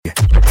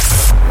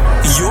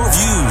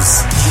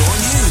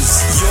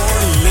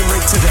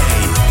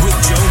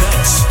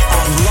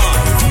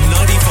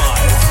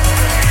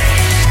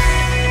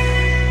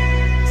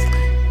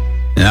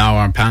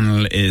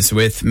panel is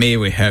with me.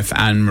 We have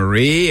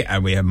Anne-Marie,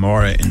 we have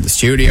Maura in the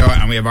studio,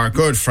 and we have our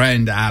good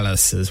friend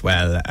Alice as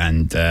well,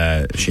 and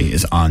she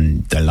is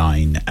on the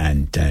line,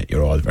 and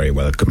you're all very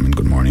welcome and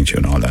good morning to you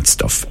and all that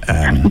stuff.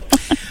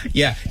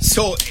 Yeah,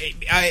 so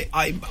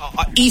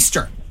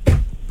Easter.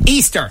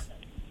 It's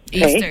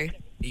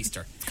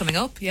coming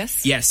up,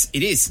 yes? Yes,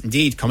 it is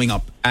indeed coming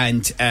up,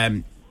 and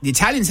the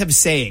Italians have a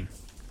saying.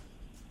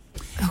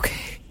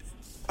 Okay.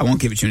 I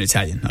won't give it to you in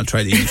Italian. I'll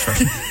try the English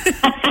version.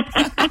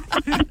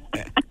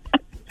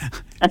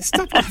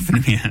 Stop laughing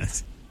at me,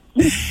 Alice.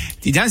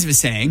 The Italians have a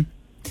saying.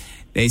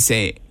 They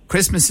say,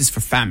 Christmas is for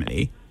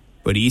family,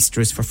 but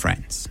Easter is for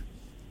friends.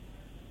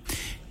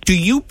 Do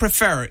you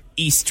prefer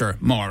Easter,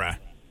 Maura,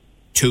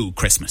 to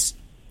Christmas?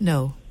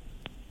 No.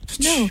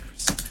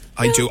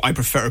 I do. I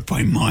prefer it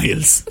by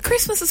miles. But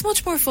Christmas is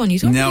much more fun. You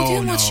don't really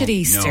do much at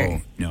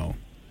Easter. No.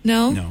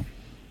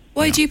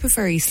 Why do you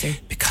prefer Easter?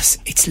 Because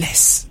it's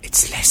less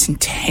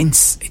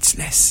intense. It's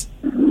less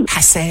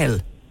hassle.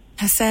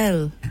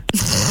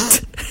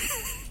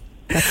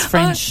 That's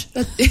French.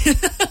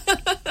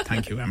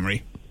 Thank you,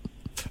 Emery.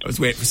 I was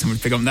waiting for someone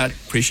to pick up on that.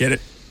 Appreciate it.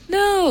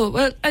 No,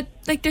 well,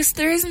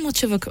 there isn't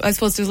much of a. I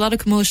suppose there's a lot of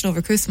commotion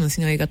over Christmas.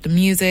 You know, you got the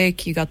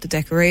music, you got the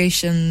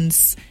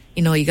decorations,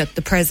 you know, you got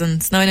the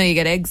presents. Now I know you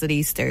get eggs at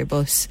Easter,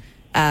 but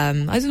I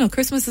don't know.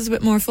 Christmas is a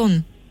bit more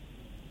fun.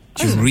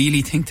 Do you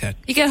really think that?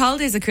 You get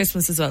holidays at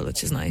Christmas as well,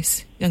 which is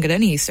nice. You don't get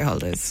any Easter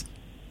holidays.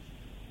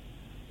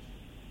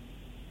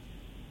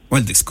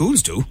 Well, the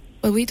schools do.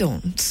 Well, we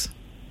don't.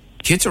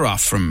 Kids are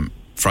off from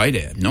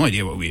Friday. I have no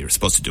idea what we were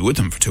supposed to do with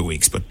them for 2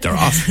 weeks, but they're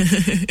off.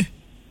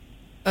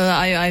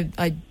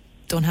 I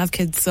don't have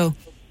kids, so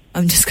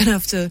I'm just going to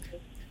have to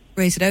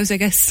rate it out, I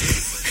guess.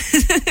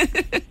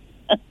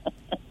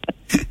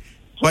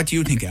 What do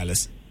you think,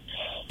 Alice?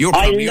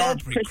 I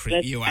love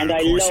Christmas and I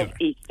love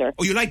Easter.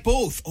 Oh, you like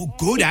both? Oh,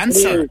 good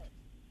answer.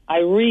 I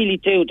really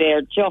do.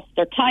 They're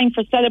time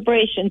for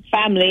celebration,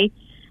 family,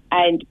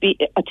 and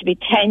to be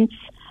tense.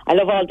 I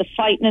love all the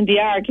fighting and the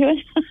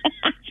arguing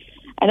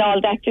and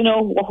all that, you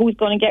know, who's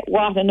going to get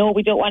what. I know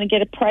we don't want to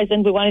get a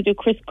present. We want to do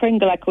Kris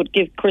Kringle. I could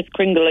give Kris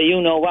Kringle a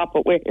you-know-what,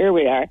 but here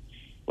we are.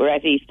 We're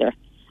at Easter.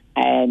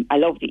 I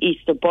love the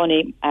Easter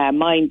bunny.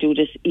 Mine do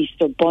this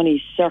Easter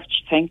bunny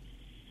search thing.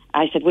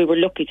 I said we were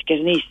lucky to get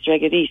an Easter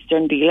egg at Easter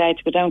and be glad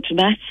to go down to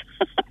Mass.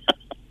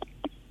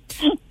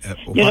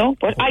 You know,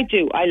 but I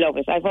do. I love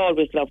it. I've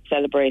always loved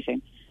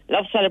celebrating.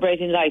 Love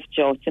celebrating life,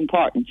 Joe. It's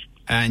important.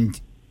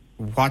 And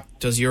what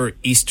does your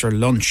Easter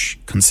lunch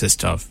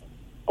consist of?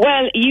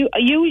 Well,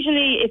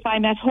 usually if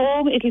I'm at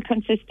home, it'll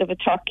consist of a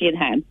turkey and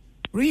ham.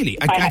 Really?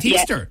 At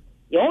Easter?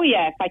 Yeah. Oh,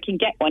 yeah, if I can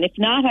get one. If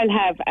not, I'll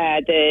have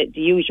the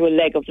usual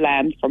leg of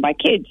lamb for my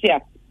kids, to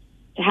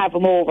have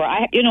them over.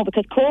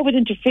 Because COVID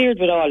interfered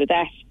with all of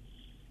that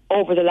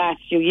over the last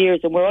few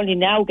years, and we're only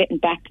now getting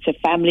back to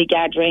family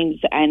gatherings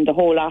and the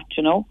whole lot,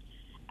 you know.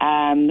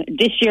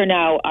 This year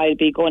now I'll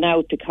be going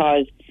out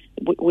because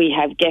we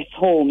have guests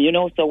home, you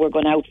know, so we're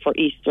going out for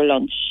Easter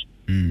lunch.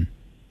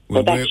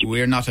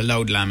 We're not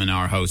allowed lamb in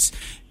our house,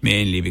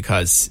 mainly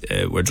because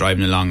we're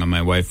driving along and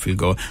my wife will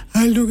go,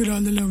 "Oh, look at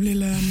all the lovely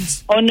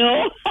lambs." Oh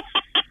no.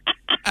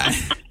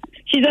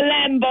 She's a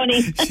lamb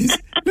bunny.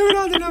 Look at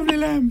all the lovely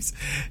lambs.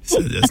 So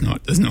there's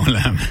no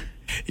lamb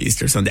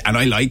Easter Sunday. And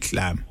I like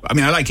lamb. I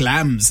mean, I like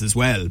lambs as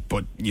well,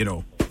 but, you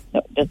know.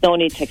 No, there's no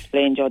need to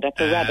explain, Joe. That's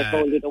a rabbit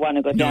hole you don't want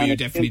to go down. No, you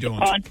definitely don't.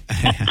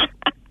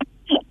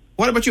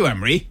 What about you,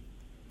 Anne-Marie?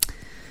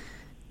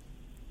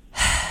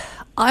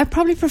 I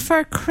probably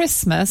prefer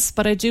Christmas,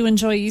 but I do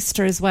enjoy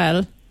Easter as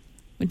well.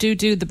 We do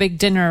the big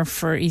dinner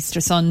for Easter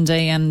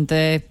Sunday and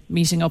the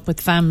meeting up with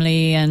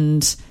family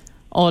and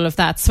all of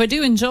that. So I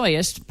do enjoy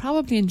it.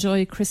 Probably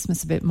enjoy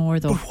Christmas a bit more,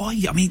 though. But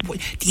why? I mean,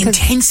 the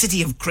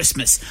intensity of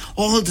Christmas,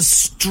 all the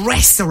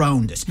stress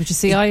around it. But you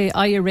see,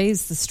 I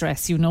erase the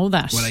stress, you know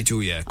that. Well, I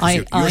do, yeah.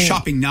 Because you're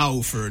shopping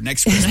now for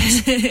next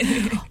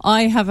Christmas.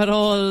 I have it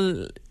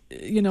all,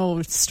 you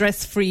know,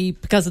 stress-free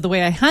because of the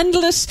way I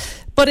handle it.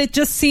 But it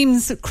just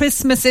seems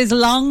Christmas is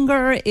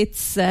longer.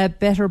 It's a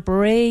better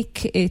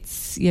break.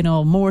 It's, you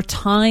know, more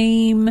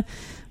time,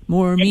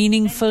 more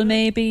meaningful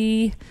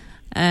maybe.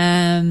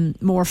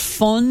 More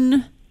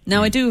fun.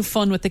 Now I do have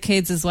fun with the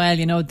kids as well,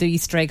 you know, the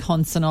Easter egg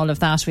hunts and all of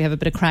that. We have a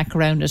bit of crack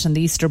around it, and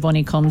the Easter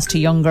bunny comes to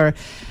younger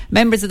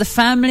members of the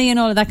family and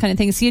all of that kind of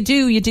thing. So you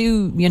do,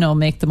 you know,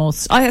 make the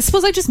most. I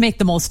suppose I just make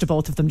the most of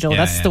both of them, Joe.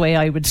 That's the way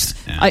I would.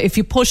 Yeah. If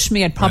you push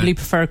me, I'd probably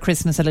prefer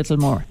Christmas a little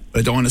more.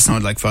 I don't want to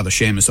sound like Father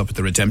Seamus up at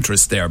the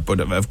Redemptorist there, but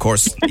of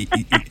course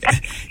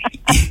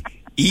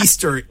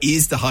Easter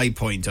is the high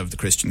point of the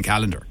Christian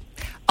calendar.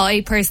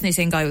 I personally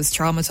think I was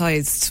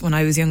traumatised when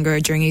I was younger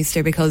during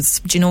Easter because,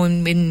 do you know,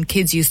 when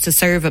kids used to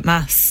serve at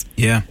Mass?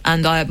 Yeah.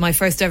 And my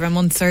first ever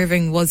month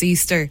serving was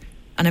Easter.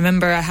 And I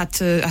remember I had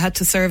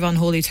to serve on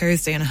Holy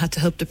Thursday, and I had to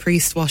help the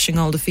priest washing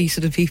all the feet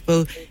of the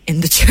people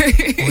in the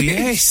church. Oh,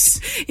 yes.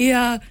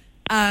 Yeah.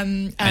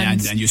 And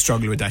you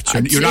struggle with that.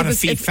 You're not a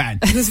feet fan.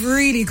 It was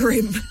really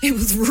grim. It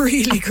was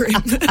really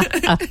grim.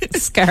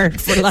 Scared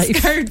for life.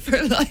 Scared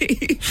for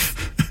life.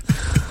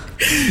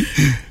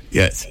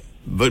 Yes.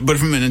 But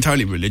from an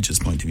entirely religious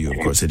point of view, of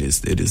course, it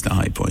is the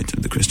high point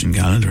of the Christian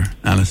calendar,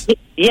 Alice.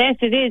 Yes,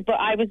 it is. But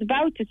I was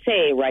about to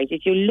say, right,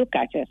 if you look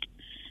at it,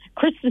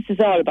 Christmas is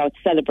all about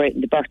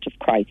celebrating the birth of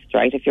Christ,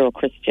 right? If you're a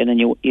Christian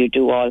and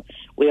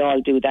we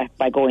all do that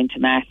by going to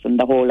Mass and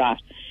the whole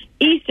lot.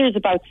 Easter is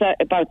about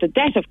the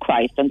death of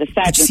Christ and the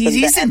sadness. But see,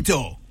 it isn't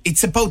though.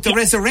 It's about the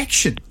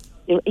resurrection.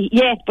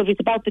 Yes, but it's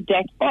about the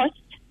death first.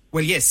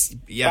 Well, yes,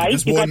 yeah,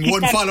 right? because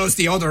one follows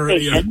the other.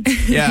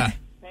 Yeah.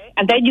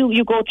 And then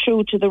you go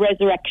through to the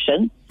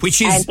resurrection,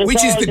 which is the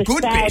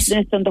good bit.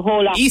 And the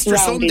whole Easter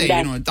Sunday,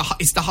 that.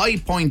 It's the high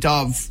point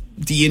of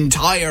the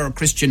entire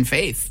Christian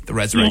faith, the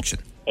resurrection.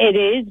 It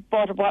is,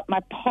 but what my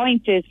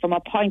point is, from a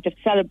point of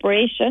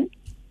celebration,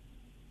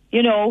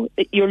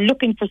 you're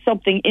looking for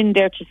something in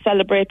there to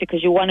celebrate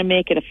because you want to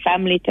make it a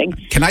family thing.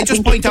 Can I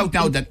just point out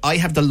now that I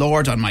have the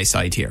Lord on my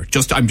side here?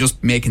 I'm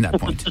just making that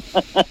point.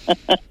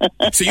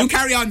 So you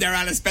carry on there,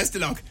 Alice. Best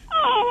of luck.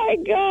 Oh my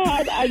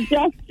God! I'm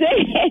just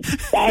saying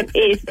that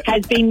it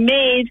has been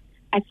made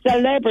a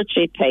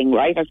celebratory thing,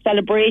 right? A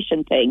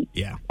celebration thing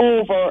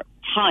over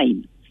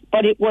time.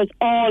 But it was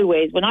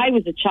always, when I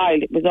was a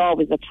child, it was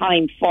always a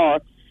time for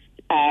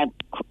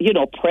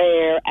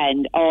prayer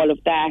and all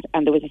of that,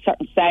 and there was a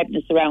certain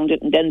sadness around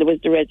it, and then there was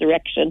the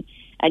resurrection,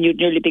 and you'd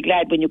nearly be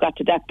glad when you got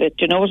to that bit.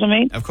 Do you know what I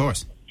mean? Of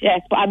course.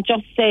 Yes, but I'm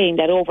just saying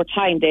that over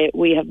time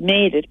we have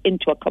made it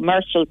into a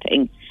commercial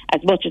thing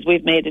as much as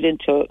we've made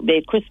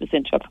Christmas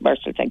into a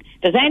commercial thing.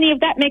 Does any of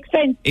that make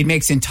sense? It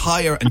makes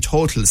entire and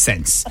total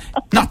sense.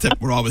 Not that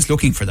we're always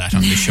looking for that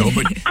on this show,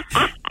 but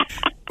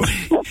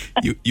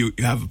you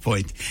have a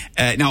point.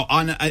 Now,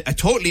 on a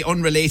totally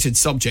unrelated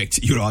subject,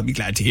 you'll all be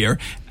glad to hear.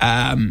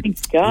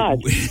 Thank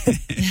God.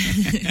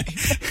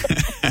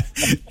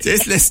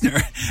 This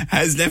listener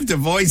has left a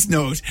voice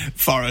note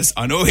for us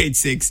on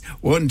 086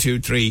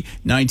 123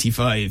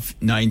 95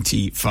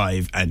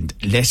 95 and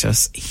let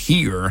us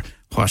hear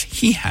what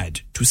he had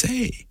to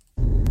say.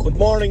 Good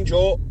morning,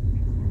 Joe.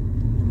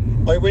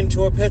 I went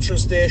to a petrol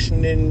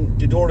station in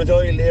the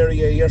Doradile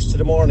area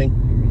yesterday morning.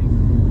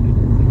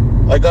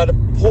 I got a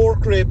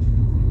pork rib,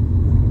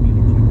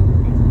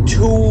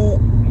 2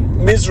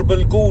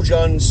 miserable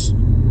goujons,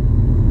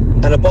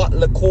 and a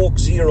bottle of Coke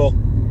Zero.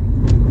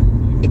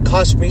 It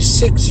cost me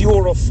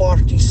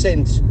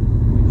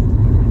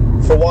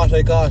 €6.40 for what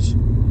I got.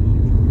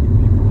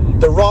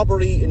 The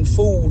robbery in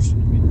food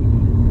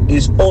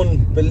is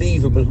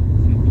unbelievable.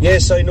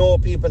 Yes, I know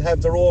people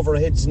have their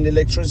overheads and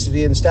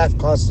electricity and staff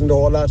costs and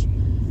all that,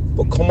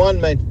 but come on,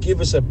 man,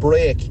 give us a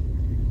break.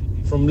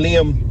 From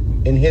Liam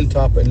in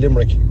Hilltop in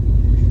Limerick.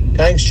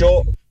 Thanks,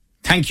 Joe.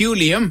 Thank you,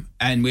 Liam,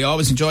 and we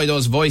always enjoy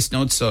those voice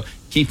notes, so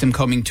keep them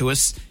coming to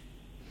us.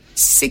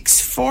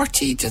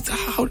 640.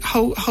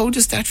 How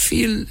does that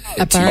feel?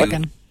 A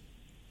bargain.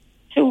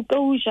 2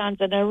 goujons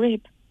and a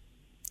rib.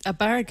 A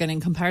bargain in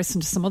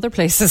comparison to some other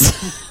places.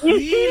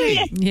 Really?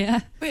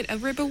 Yeah. Wait, a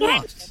rib of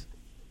what?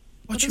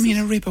 What do you mean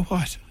a rib of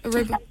what? A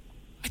rib of...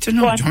 I don't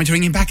know. Do you want me to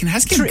ring him back and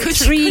ask him?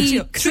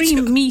 Three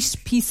meat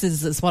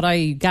pieces is what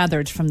I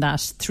gathered from that.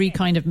 3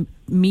 kind of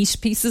meat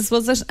pieces,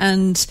 was it?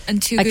 And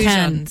 2 a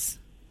goujons.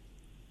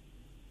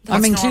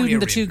 I'm including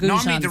the 2 goujons.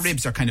 Normally the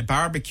ribs are kind of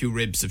barbecue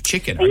ribs of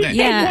chicken, aren't they?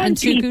 Yeah, and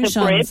 2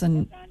 goujons.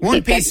 And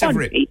one piece of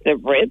rib.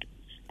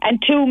 And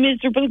 2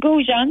 miserable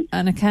goujons.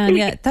 And a can,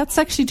 yeah. That's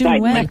actually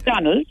doing well.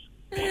 McDonald's.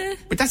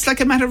 But that's like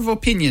a matter of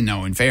opinion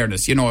now, in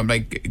fairness.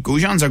 Like,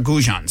 goujons are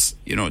goujons.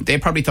 They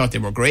probably thought they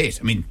were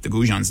great. I mean, the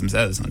goujons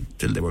themselves,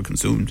 until they were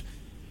consumed.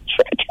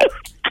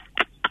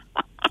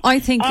 I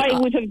think I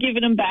would have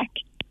given them back.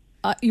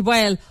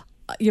 Well,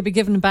 you'll be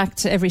giving them back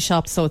to every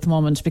shop so at the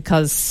moment,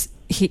 because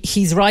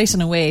he's right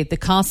in a way. The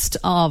cost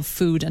of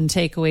food and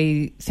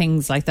takeaway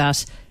things like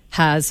that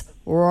has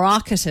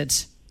rocketed.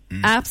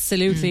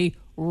 Absolutely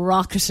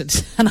rocketed.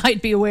 And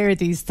I'd be aware of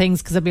these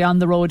things because I'd be on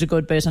the road a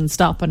good bit and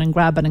stopping and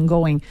grabbing and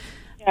going.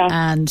 Yeah.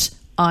 And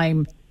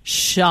I'm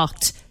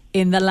shocked.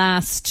 In the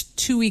last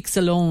 2 weeks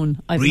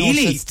alone, I've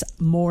noticed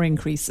more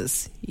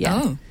increases.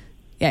 Yeah. Oh.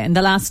 Yeah, in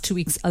the last 2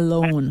 weeks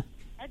alone.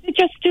 Are they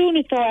just doing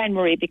it though,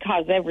 Anne-Marie,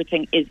 because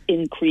everything is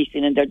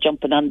increasing and they're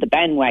jumping on the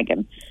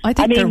bandwagon?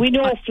 I mean, we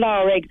know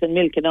flour, eggs and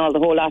milk and all the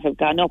whole lot have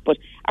gone up, but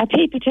are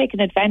people taking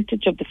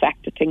advantage of the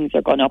fact that things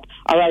are going up,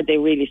 or are they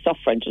really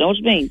suffering? Do you know what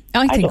I mean?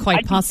 I think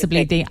quite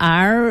possibly they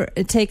are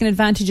taking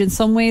advantage in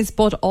some ways,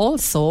 but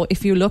also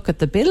if you look at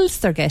the bills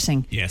they're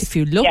getting, if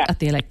you look at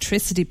the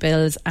electricity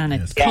bills, and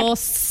it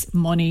costs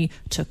money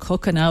to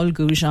cook an owl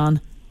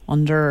goujon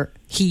under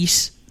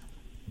heat.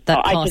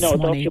 I don't know,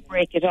 though, if you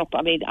break it up.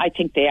 I mean, I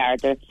think they are.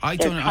 I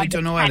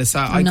don't know, Alice.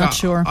 I'm not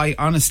sure. I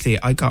honestly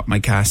got my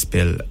gas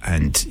bill,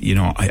 and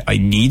I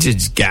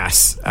needed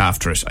gas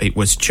after it. It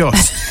was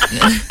just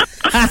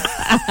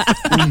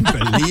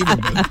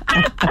unbelievable.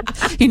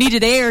 You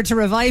needed air to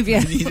revive you.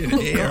 I needed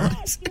air.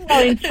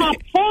 You're in top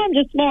form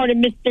this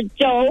morning, Mr.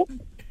 Joe.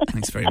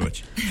 Thanks very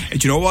much. Do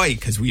you know why?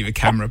 Because we have a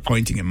camera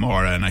pointing at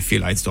Maura, and I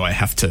feel as though I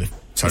have to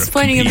sort of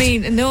pointing at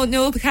compete. me.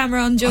 No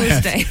camera on Joe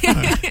today.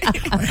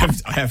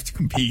 I have to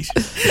compete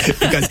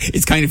because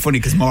it's kind of funny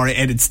because Maura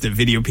edits the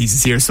video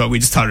pieces here, so we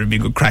just thought it'd be a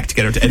good crack to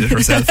get her to edit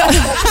herself.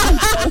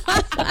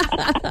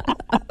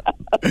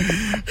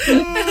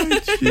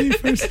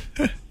 Jeepers.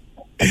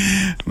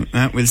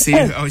 We'll see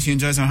how she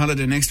enjoys her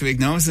holiday next week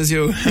now, says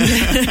you.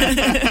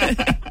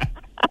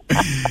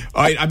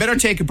 Alright, I better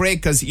take a break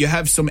because you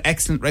have some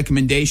excellent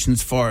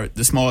recommendations for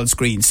the small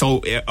screen.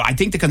 So I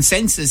think the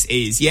consensus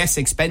is yes,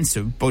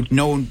 expensive, but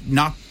no,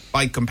 not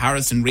by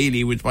comparison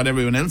really with what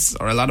everyone else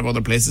or a lot of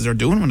other places are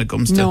doing when it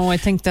comes to... No, I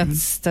think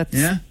that's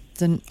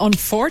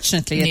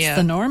unfortunately it's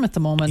the norm at the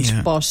moment.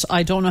 But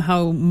I don't know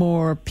how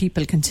more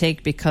people can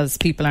take because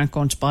people aren't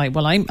going to buy.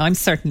 Well, I'm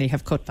certainly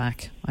have cut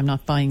back. I'm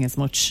not buying as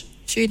much.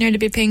 Should you nearly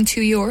be paying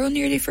 €2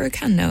 nearly for a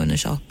can now in a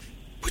shop?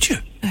 Would you?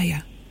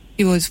 Yeah.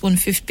 It was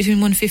between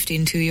 €1.50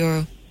 and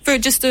 €2 for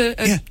just a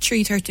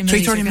 330ml.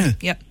 330ml?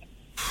 Yep.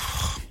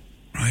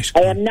 Right.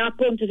 I am not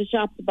going to the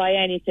shop to buy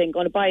anything.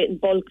 Going to buy it in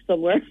bulk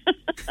somewhere.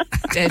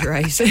 Dead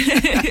right.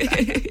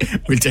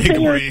 We'll take a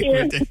break.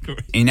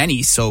 In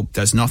any soap,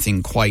 there's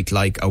nothing quite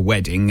like a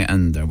wedding,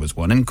 and there was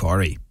one in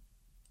Corrie.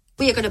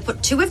 We are going to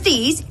put 2 of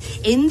these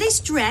in this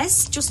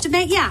dress just to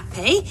make you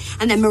happy,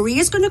 and then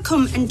Maria's going to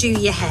come and do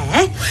your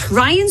hair.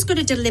 Ryan's going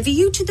to deliver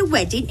you to the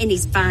wedding in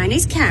his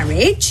finest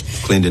carriage.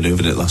 Cleaned and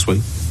hoovered it last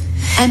week.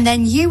 And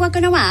then you are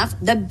going to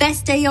have the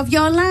best day of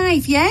your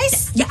life,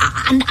 yes? Yeah,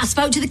 and I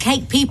spoke to the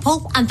cake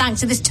people, and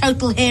thanks to this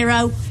total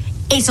hero,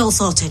 it's all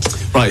sorted.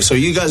 Right, so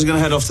you guys are going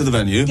to head off to the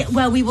venue. Yeah,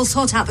 well, we will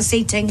sort out the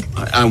seating.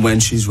 And when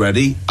she's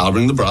ready, I'll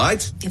bring the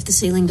bride. If the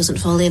ceiling doesn't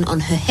fall in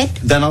on her head.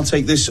 Then I'll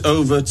take this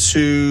over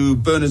to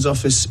Bernard's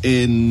office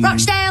in...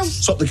 Rochdale.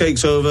 Swap the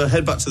cakes over,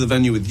 head back to the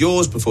venue with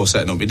yours before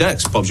setting up your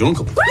decks. Bob's your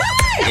uncle.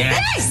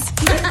 Yes!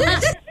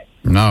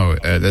 No,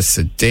 that's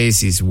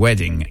Daisy's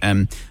wedding.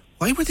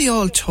 Why were they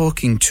all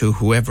talking to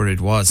whoever it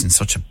was in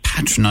such a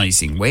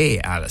patronising way,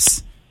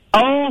 Alice?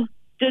 Oh,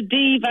 the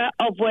diva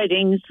of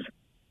weddings,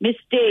 Miss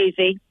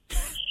Daisy.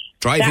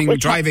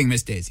 Driving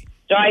Miss Daisy.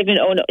 Driving,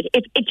 oh no.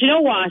 You know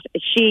what?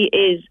 She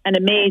is an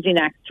amazing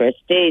actress.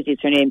 Daisy's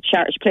her name.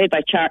 She's played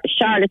by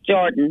Charlotte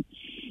Jordan.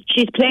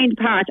 She's playing the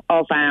part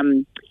of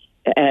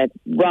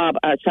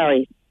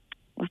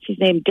what's his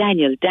name?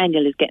 Daniel.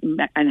 Daniel is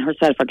and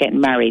herself are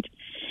getting married.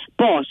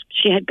 But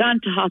she had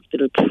gone to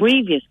hospital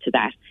previous to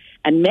that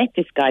and met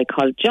this guy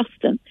called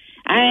Justin.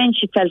 And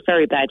she felt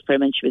very bad for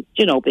him, and she was,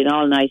 being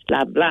all nice,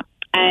 blah, blah, blah.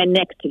 And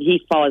next he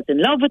falls in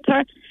love with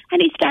her,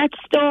 and he starts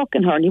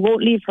stalking her, and he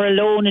won't leave her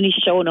alone, and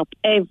he's showing up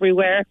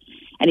everywhere,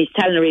 and he's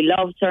telling her he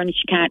loves her, and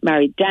she can't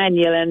marry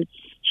Daniel, and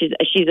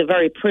she's a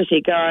very pretty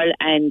girl.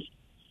 And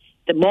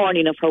the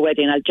morning of her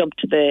wedding, I'll jump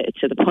to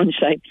the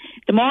punchline.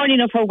 The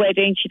morning of her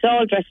wedding, she's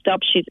all dressed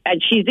up, she is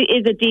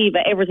a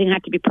diva. Everything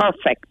had to be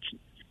perfect,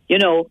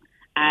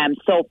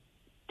 so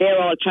they're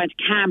all trying to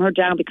calm her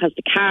down because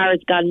the car has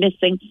gone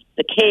missing,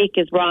 the cake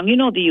is wrong,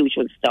 the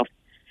usual stuff.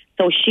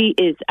 So she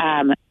is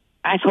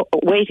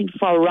waiting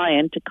for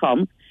Ryan to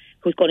come,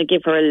 who's going to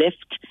give her a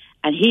lift,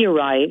 and he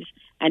arrives,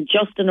 and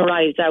Justin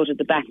arrives out of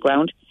the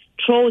background,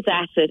 throws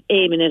acid,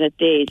 aiming it at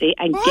Daisy,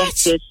 and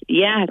gets it.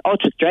 Yeah, it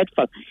was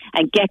dreadful,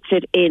 and gets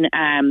it in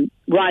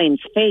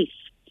Ryan's face,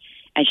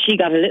 and she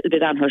got a little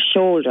bit on her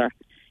shoulder.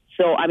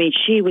 So,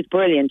 she was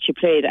brilliant. She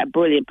played a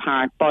brilliant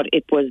part, but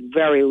it was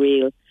very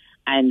real.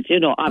 And,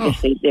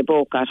 obviously they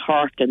both got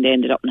hurt and they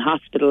ended up in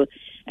hospital.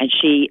 And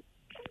she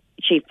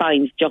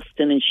finds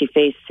Justin and she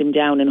faces him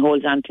down and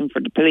holds on to him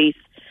for the police,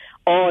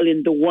 all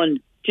in the one,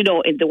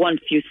 in the one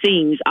few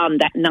scenes on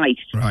that night.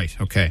 Right,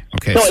 okay.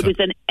 So it was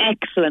an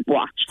excellent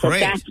watch. So great.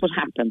 That's what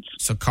happened.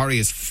 So Corrie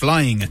is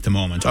flying at the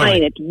moment.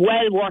 Flying, right. It's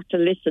well worth to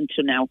listen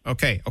to now.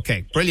 Okay,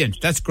 brilliant.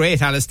 That's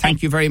great, Alice.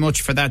 Thank you very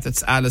much for that.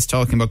 That's Alice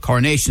talking about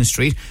Coronation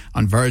Street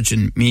on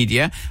Virgin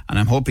Media. And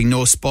I'm hoping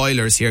no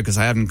spoilers here because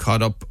I haven't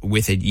caught up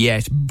with it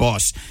yet.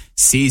 But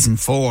season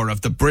 4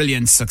 of the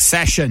brilliant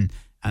Succession.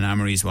 And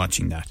Anne-Marie's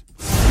watching that.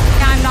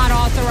 I'm not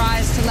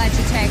authorized to let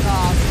you take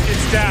off.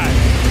 It's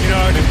that.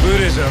 In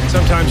Buddhism,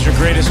 sometimes your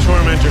greatest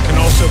tormentor can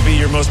also be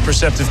your most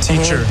perceptive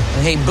teacher.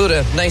 Hey,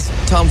 Buddha, nice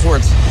Tom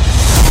Fords.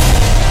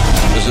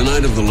 There's a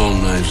night of the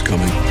long knives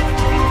coming.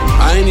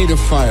 I need a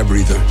fire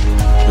breather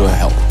to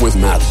help with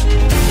Matt.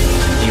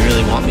 You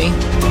really want me?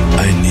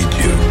 I need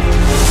you.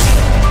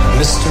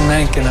 Mr.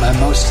 Mencken, my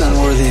most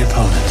unworthy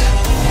opponent.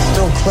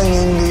 Still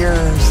clinging to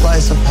your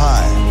slice of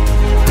pie.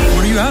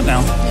 What are you at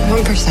now?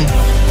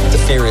 1%. The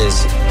fear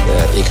is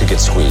it could get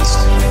squeezed.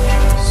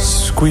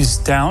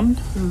 Squeezed down?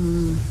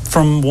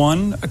 From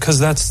 1? Because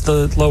that's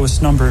the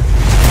lowest number.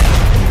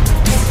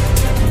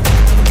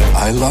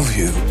 I love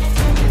you,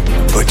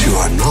 but you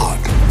are not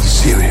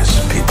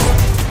serious people.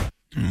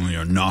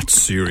 You're not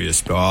serious.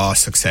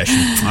 Succession.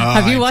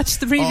 Have you watched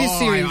the previous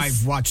series?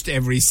 I've watched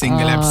every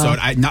single episode.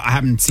 I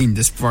haven't seen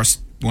this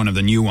first one of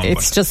the new ones.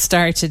 It's just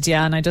started,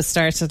 yeah, and I just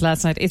started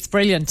last night. It's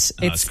brilliant.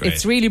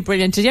 It's really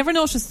brilliant. Did you ever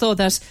notice though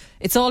that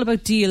it's all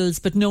about deals,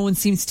 but no one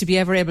seems to be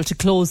ever able to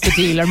close the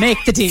deal or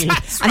make the deal?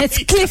 And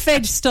it's cliff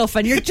edge stuff,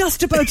 and you're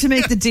just about to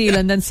make the deal,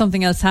 and then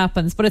something else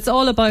happens. But it's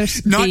all about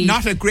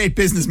not a great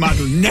business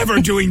model. Never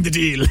doing the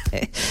deal.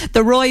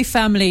 The Roy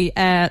family,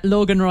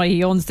 Logan Roy,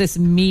 he owns this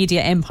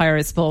media empire,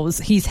 I suppose.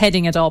 He's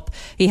heading it up.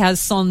 He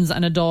has sons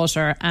and a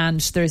daughter, and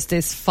there's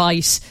this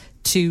fight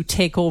to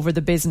take over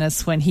the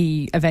business when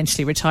he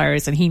eventually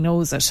retires, and he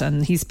knows it,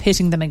 and he's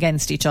pitting them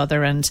against each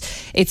other, and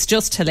it's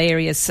just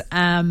hilarious.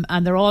 And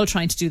they're all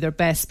trying to do their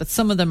best, but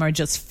some of them are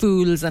just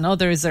fools and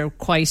others are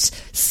quite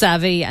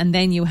savvy. And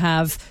then you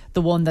have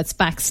the one that's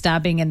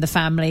backstabbing in the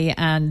family,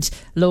 and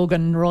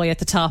Logan Roy at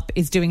the top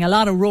is doing a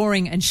lot of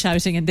roaring and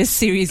shouting in this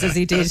series, as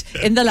he did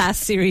in the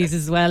last series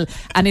as well.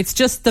 And it's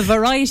just the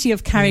variety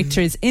of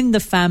characters in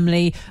the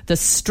family, the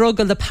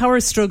struggle, the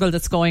power struggle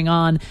that's going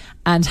on,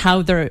 and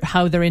how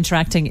they're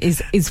interacting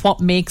is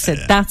what makes it.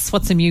 That's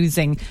what's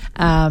amusing.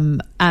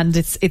 And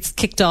it's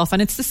kicked off,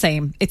 and it's the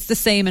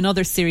same in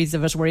other series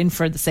of it. We're in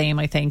for the same,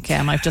 I think.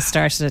 I've just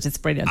started it. It's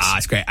brilliant.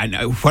 It's great. And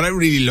what I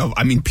really love,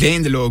 I mean,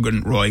 playing the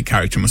Logan Roy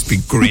character must be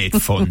great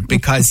fun,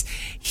 because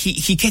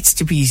he gets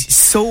to be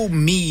so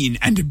mean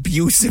and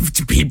abusive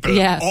to people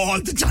all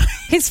the time.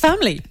 His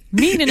family,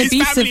 mean and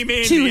abusive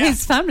to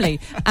his family,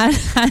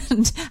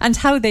 and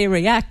how they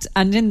react.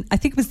 And in, I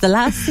think it was the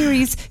last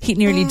series, he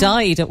nearly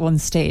died at one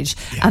stage,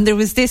 and there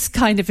was this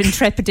kind of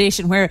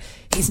intrepidation where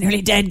he's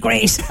nearly dead,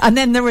 great, and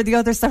then there were the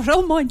others that were,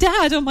 oh my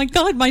dad, oh my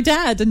God, my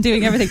dad, and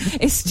doing everything.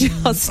 It's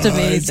just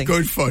amazing.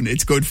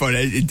 It's good fun.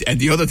 And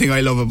the other thing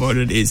I love about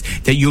it is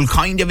that you'll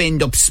kind of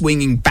end up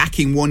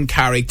backing one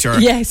character,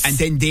 and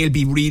then they'll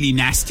be really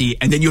nasty,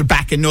 and then you'll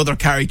back another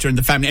character in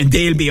the family and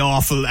they'll be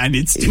awful, and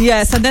it's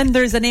yes. And then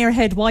there's an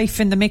airhead wife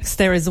in the mix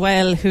there as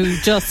well, who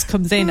just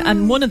comes in,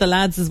 and one of the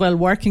lads as well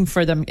working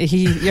for them,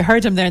 you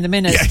heard him there in the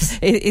minute.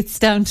 It's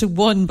down to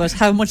one, but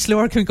how much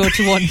lower can we go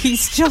to one?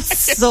 He's just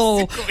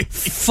so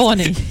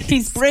funny.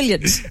 He's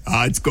brilliant.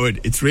 It's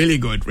good. It's really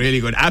good.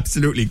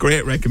 Absolutely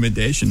great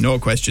recommendation, no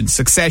question.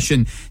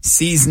 Succession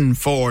season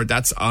 4,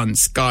 that's on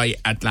Sky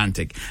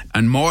Atlantic.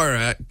 And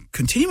Maura,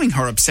 continuing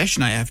her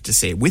obsession, I have to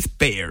say, with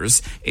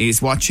bears,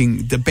 is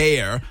watching The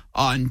Bear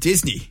on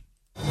Disney.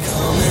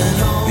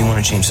 We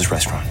want to change this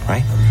restaurant,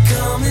 right?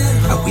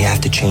 But we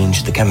have to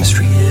change the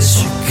chemistry.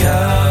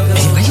 Why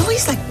are you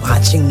always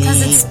watching me?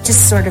 Because it's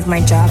just sort of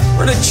my job.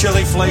 We're the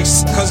chili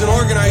flakes. Because it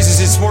organizes,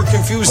 it's more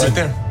confusing. Right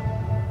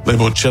there.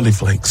 Labeled chili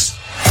flakes.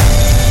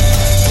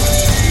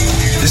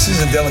 This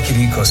is a delicate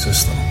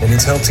ecosystem, and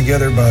it's held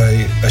together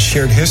by a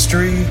shared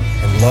history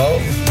and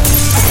love.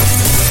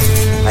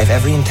 I have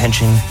every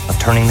intention of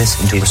turning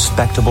this into a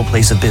respectable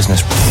place of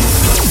business.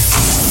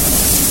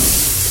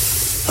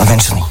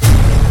 Eventually.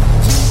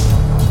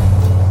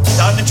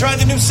 Time to try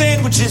the new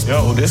sandwiches.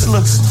 Yo, this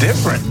looks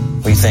different.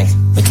 What do you think?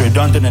 It's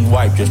redundant and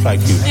white, just like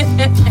you.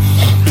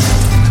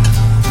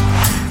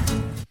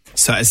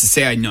 So, as I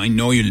say, I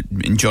know you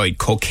enjoyed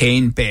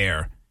Cocaine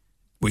Bear,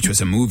 which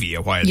was a movie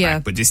a while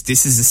back, but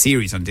this is a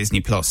series on Disney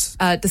Plus.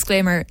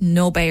 Disclaimer: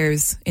 no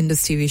bears in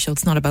this TV show.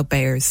 It's not about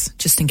bears,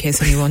 just in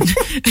case anyone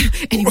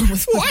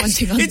was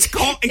wanting on. It's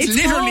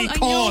literally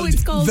called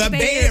The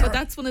Bear. But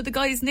that's one of the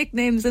guy's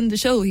nicknames in the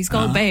show. He's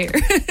called Bear.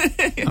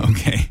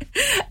 Okay.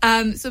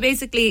 So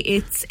basically,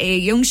 it's a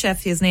young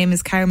chef. His name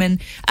is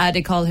Carmen.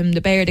 They call him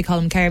the Bear. They call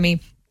him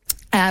Carmy.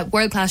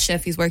 World-class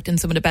chef. He's worked in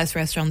some of the best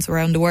restaurants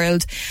around the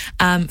world.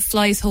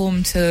 Flies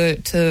home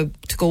to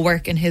go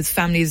work in his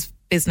family's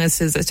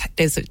businesses.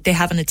 They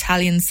have an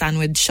Italian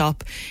sandwich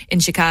shop in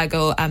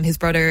Chicago. His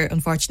brother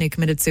unfortunately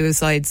committed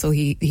suicide, so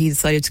he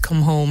decided to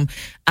come home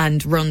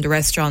and run the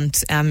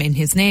restaurant in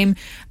his name,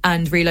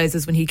 and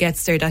realizes when he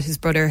gets there that his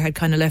brother had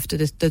kind of left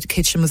it. The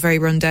kitchen was very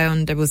run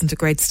down. There wasn't a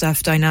great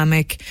staff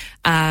dynamic,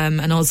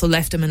 and also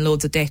left him in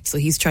loads of debt. So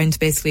he's trying to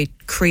basically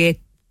create,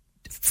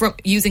 from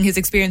using his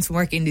experience from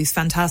working in these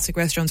fantastic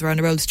restaurants around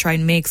the world, to try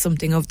and make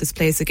something of this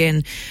place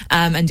again,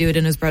 and do it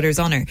in his brother's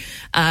honour.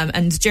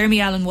 And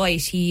Jeremy Allen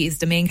White, he is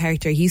the main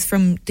character. He's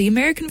from the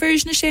American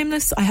version of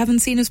Shameless. I haven't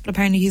seen it, but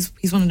apparently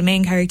he's one of the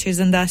main characters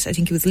in that. I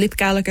think he was Lip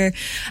Gallagher.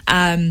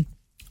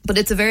 But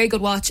it's a very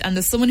good watch, and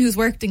as someone who's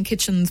worked in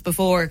kitchens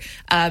before,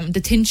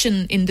 the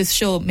tension in this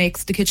show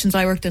makes the kitchens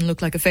I worked in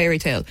look like a fairy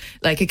tale.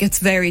 Like, it gets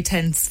very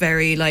tense,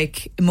 very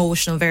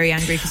emotional, very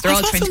angry, because they're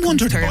all trying to come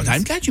to terms. About that.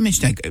 I'm glad you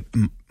mentioned that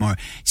more.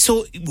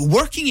 So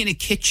working in a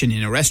kitchen,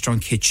 in a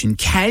restaurant kitchen,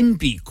 can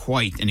be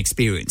quite an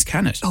experience,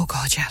 can it? Oh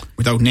God, yeah.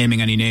 Without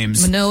naming any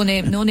names. No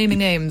naming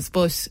names,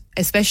 but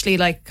especially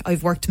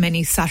I've worked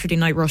many Saturday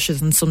night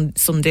rushes and some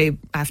Sunday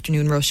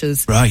afternoon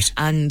rushes. Right.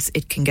 And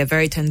it can get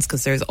very tense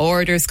because there's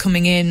orders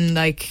coming in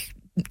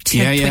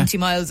 20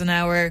 miles an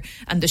hour,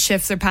 and the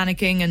chefs are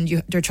panicking,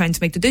 and they're trying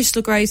to make the dish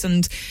look right,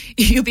 and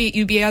you'll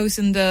be out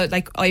in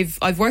the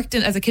I've worked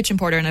in as a kitchen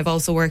porter, and I've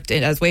also worked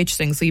in as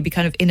waitressing, so you'd be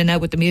kind of in and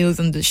out with the meals,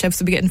 and the chefs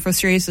will be getting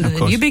frustrated, and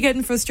then you'd be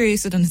getting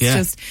frustrated, and it's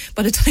just,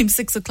 by the time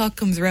 6 o'clock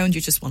comes around,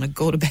 you just want to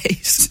go to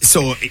bed.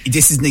 So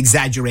this is an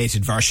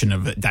exaggerated version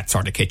of that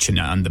sort of kitchen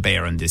on The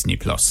Bear on Disney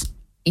Plus.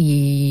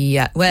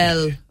 Yeah,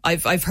 well,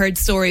 I've heard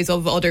stories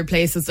of other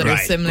places that are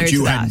similar but you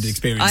to that. hadn't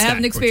experienced I that,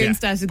 haven't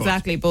experienced but, that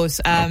exactly, but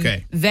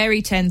okay.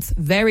 very tense,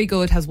 very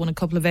good, has won a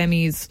couple of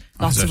Emmys,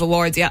 lots of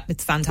awards. Yeah,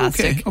 it's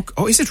fantastic. Okay.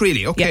 Oh, is it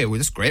really? Okay, Yeah. well,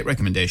 that's a great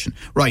recommendation.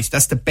 Right,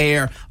 that's The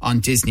Bear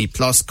on Disney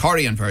Plus,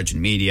 Corrie on Virgin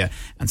Media,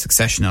 and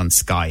Succession on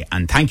Sky.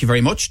 And thank you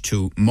very much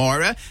to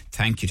Maura,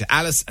 thank you to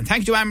Alice, and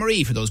thank you to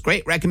Anne-Marie for those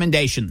great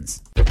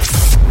recommendations.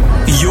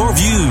 Your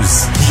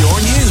views, your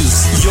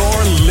news, your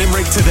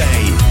Limerick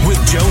Today with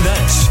Joe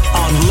Nash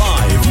on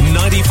Live 9.